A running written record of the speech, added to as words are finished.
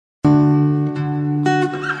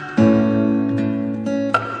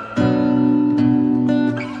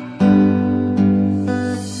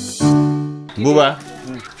बुबा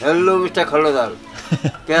hello mister खल्लोदाल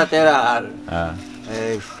क्या तेरा हाल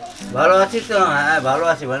ভালো আছিস তো হ্যাঁ ভালো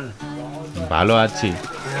আছি বল ভালো আছি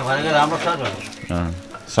ভালো রামো স্যার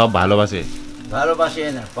সব ভালোবাসে ভালোবাসে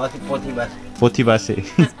না প্রতিবাসে প্রতিবাসে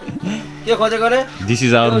কে খোঁজে করে দিস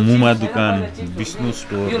ইজ আওয়ার মুমা দোকান বিষ্ণু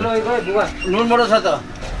স্টোর নুন মটর সাথে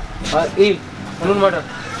এই নুন মটর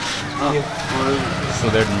সো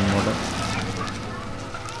দ্যাট নুন মটর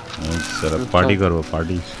सर पार्टी करो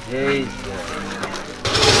पार्टी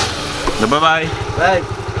बाय बाय बाय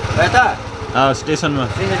बैठा स्टेशन में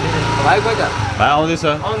भाइ कोइ त भाइ आउँदैछ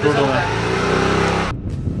टोटोमा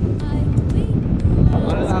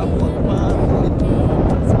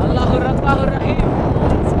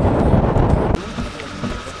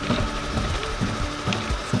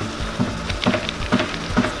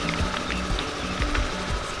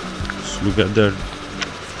Look at the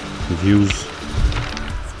views.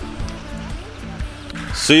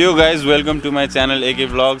 So you guys, welcome to my channel AK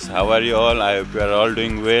Vlogs. How are you all? I hope you are all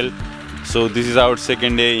doing well. So this is our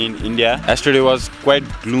second day in India. Yesterday was quite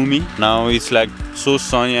gloomy. Now it's like so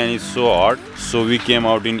sunny and it's so hot. So we came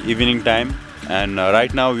out in evening time. And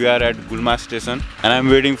right now we are at Gulma station. And I'm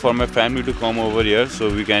waiting for my family to come over here so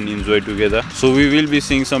we can enjoy together. So we will be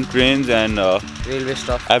seeing some trains and railway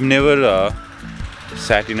stop. I've never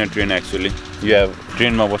sat in a train actually. You have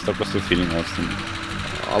train ma basta kasto feeling आउँछ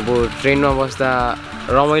अब ट्रेनमा बस्दा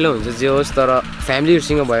रमाइलो हुन्छ जे होस् तर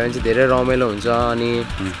फ्यामिलीहरुसँग भयो भने चाहिँ धेरै रमाइलो हुन्छ अनि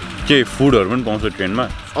के फुडहरु पनि पाउँछ ट्रेनमा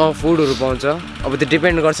फुडहरु पाउँछ अब त्यो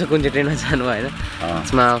डिपेन्ड गर्छ कुन चाहिँ ट्रेनमा जानु हैन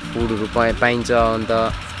त्यसमा फुडहरु पाइन्छ अन्त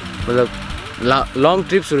मतलब लङ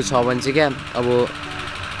ट्रिप्सहरु छ भने चाहिँ के अब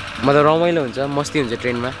मतलब रमाइलो हुन्छ मस्ती हुन्छ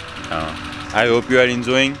ट्रेनमा I hope you are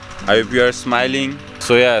enjoying. I hope you are smiling.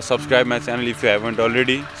 So yeah, subscribe my channel if you haven't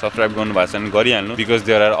already. Subscribe गर्नु भएको छ भने गरिहाल्नु because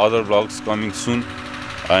there are other vlogs coming soon.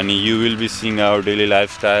 And you will be seeing our daily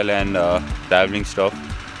lifestyle and traveling stuff.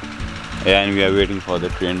 Yeah, and we are waiting for the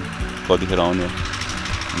train. कतिखेर आउने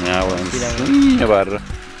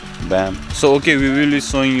Bam. So okay, we will be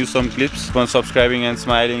showing you some clips from subscribing and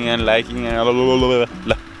smiling and liking and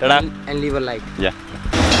leave a like. Yeah.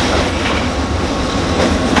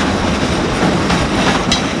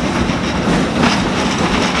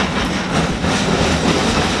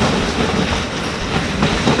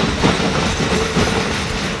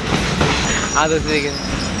 आदो चाहिँ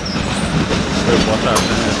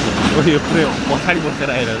पछाडि बसेर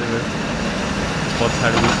आइरहेको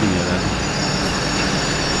पछाडि सुनेर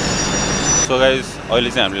so guys अहिले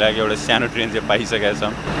चाहिँ हामीले लागि एउटा सानो ट्रेन चाहिँ पाइसकेका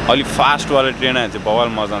छौँ अलि फास्टवाला ट्रेन आयो चाहिँ बवाल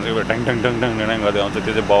मजा आउँछ एउटा tongue tongue tongue tongue tongue गर्दै आउँछ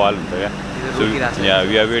त्यो चाहिँ बवाल हुन्छ क्या so yeah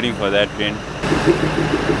we are waiting for that train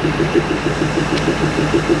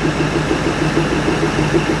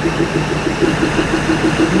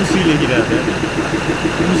खुसी लेखिरहेको थियो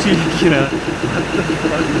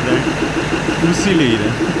खुसी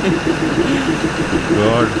लेखिरहेको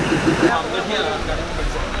God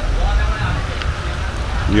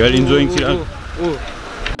You are enjoying Chirag?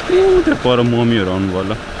 त्यहाँ पर मम्मीहरू आउनुभयो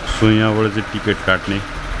होला सो यहाँबाट चाहिँ टिकट काट्ने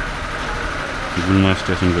गुल्मा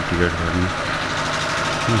स्टेसनको टिकट काट्ने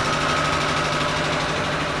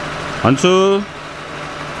हन्सु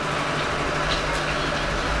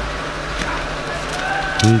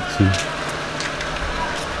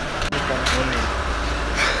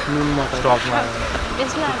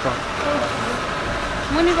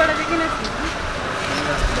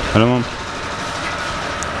हेलो मम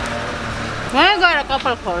वहाँ गएर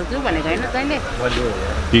कपाल खोल्छु भनेको हैन तैँले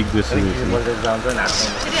पिक जस्तो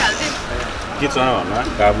के छ भन्नु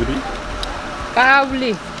काबुली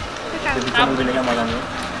काबुली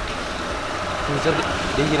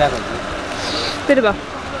फेरि भयो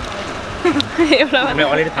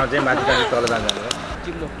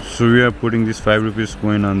So we are putting this 5 rupees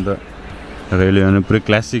coin on the railway and pure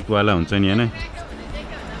classic वाला हुन्छ नि हैन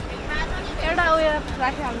एउटा उयो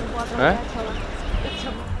राखि हाल्नु पर्छ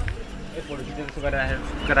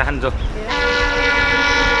राखन जो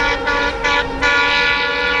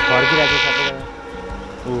फर्किरहेको छ सबै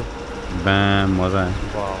ओ बाम मजा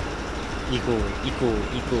इको इको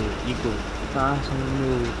इको इको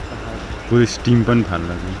पुरै स्टिम पनि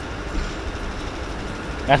फाल्ला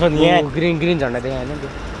ग्रीन ग्रीन झन्डा देखाएन त्यो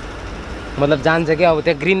मतलब जान्छ क्या अब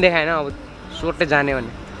त्यहाँ ग्रीन देखाएन अब सोटे जाने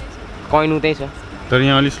भने कोइन उतै छ तर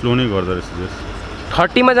यहाँ अलि स्लो नै गर्दो रहेछ जस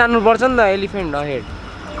 30 मा जानुपर्छ नि त एलिफेन्ट अहेड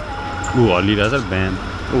ऊ हलिरहेछ ब्याम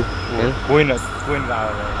कोइन कोइन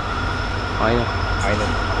हैन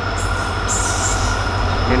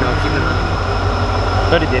हैन किन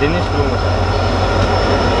तर धेरै नै स्लो छ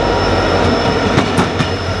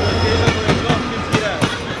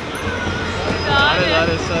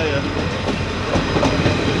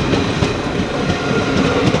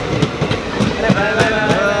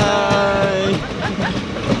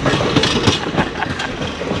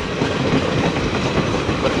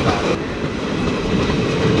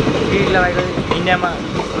इन्डियामा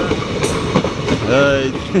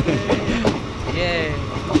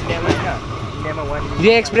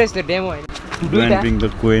यो एक्सप्रेस त्यो डेमो होइन bring the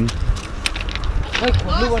coin.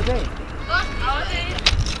 खोल्नुपर्छ है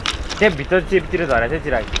त्यहाँ भित्र चिपतिर झरेको छ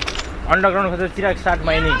चिराग अन्डरग्राउन्ड खोज्दा चिराग स्टार्ट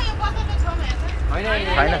माइनिङ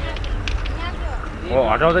होइन हो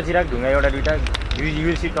हटाउँदा चिराग ढुङ्गा एउटा दुइटा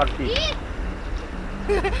युल सी टर्टी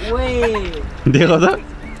देखो त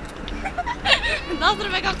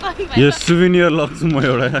यो सुभिनियर लग्छु म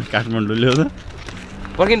एउटा काठमाडौँ ल्याउ त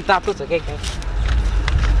पर्किन तातो छ क्या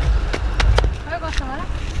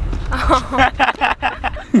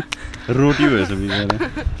रोटी भएछ बिचरा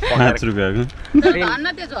 5 रुपियाँको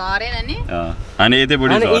अनि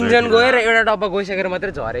यतैपट्टि इन्जन गएर एउटा डब्बा गइसकेर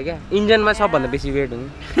मात्रै झरे क्या इन्जनमा सबभन्दा बेसी वेट हुन्छ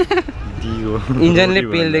इन्जनले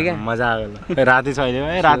पेल्दै क्या मजा आयो राति छ अहिले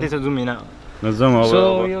राति छ जुम हैन सो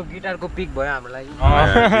यो गिटारको पिक भयो हाम्रो लागि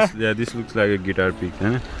Yeah, this looks like a guitar pick,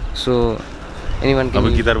 हैन? सो एनीवन अब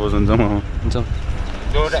गिटार बजाउन जाउँ हुन्छ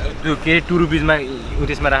त्यो के 2 रुपीजमा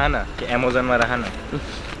उतेसमा राख न के अमेजनमा राख न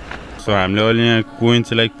सो हामीले अहिले यहाँ कोइन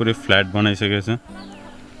चाहिँ लाइक पुरै फ्ल्याट बनाइसकेको छ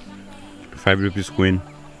 5 रुपीज कोइन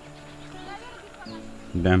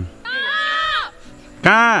ड्याम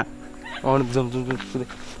कहाँ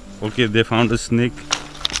okay they found a snake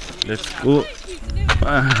let's go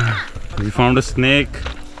We found a snake,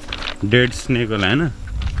 dead snake होला हैन?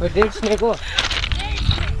 डेड स्नेक हो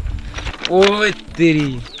ओए तेरी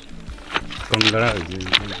कंगडा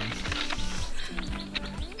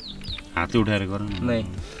हात उठाएर गर न नै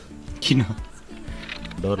किन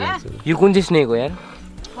डर लाग्छ यो कुन चाहिँ स्नेक हो यार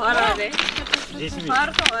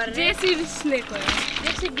जेसीबी स्नेक हो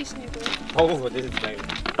जेसीबी स्नेक हो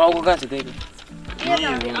टाउको कहाँ छ त्यही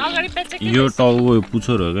अगाडि पछि यो टाउको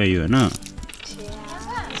पुच्छर हो क्या यो हैन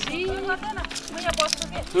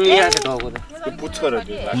यहाँ छ टाउको त पुच्छर हो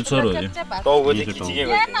त्यो टाउको चाहिँ खिचिके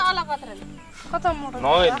गयो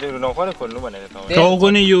नखरे खोल्नु भनेको टाउको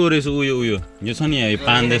नै यो रहेछ उयो यो छ नि यो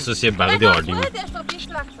पान जस्तो सेप भएको त्यो हड्डीमा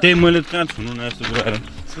त्यही मैले कहाँ छुनु न यस्तो कुराहरू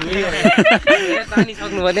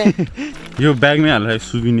यो ब्यागमै हालेर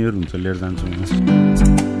सुभिनियर हुन्छ लिएर जान्छु म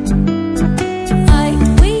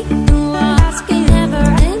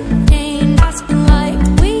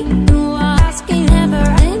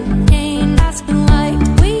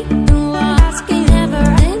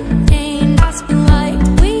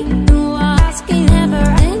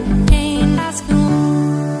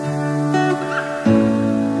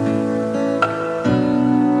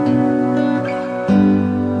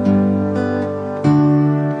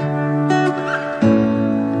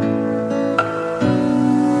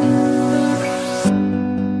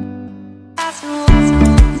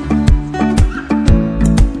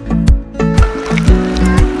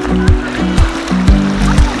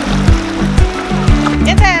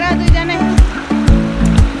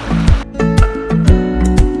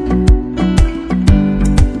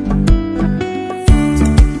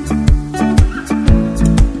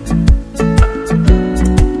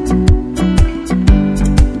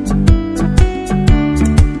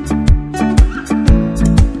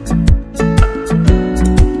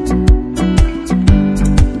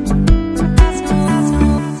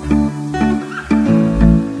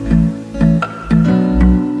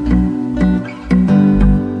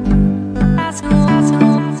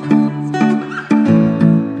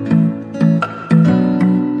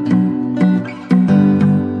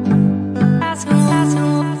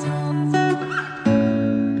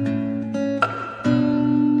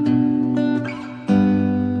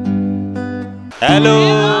Hello,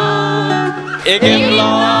 AK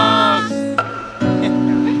Vlogs.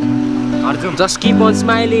 Arjun, just keep on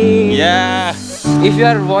smiling. Yeah. If you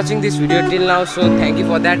are watching this video till now, so thank you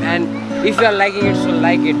for that, and if you are liking it, so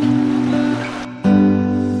like it.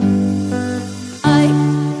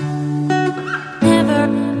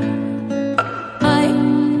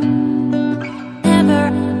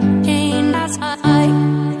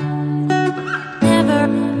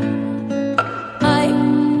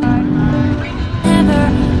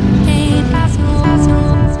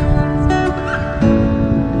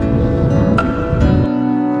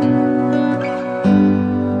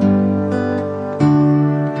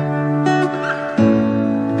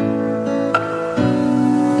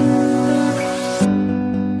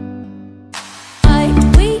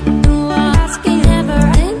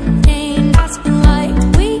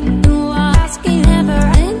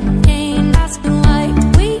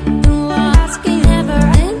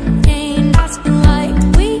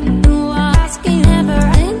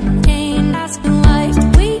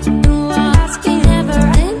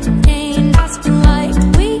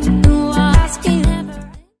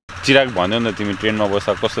 चिराग भन्यो नि त तिमी ट्रेनमा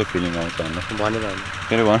बस्दा कस्तो feeling आउँछ भन्दा भनेर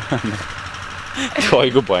फेरि भन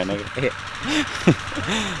खैको भएन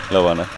ल भन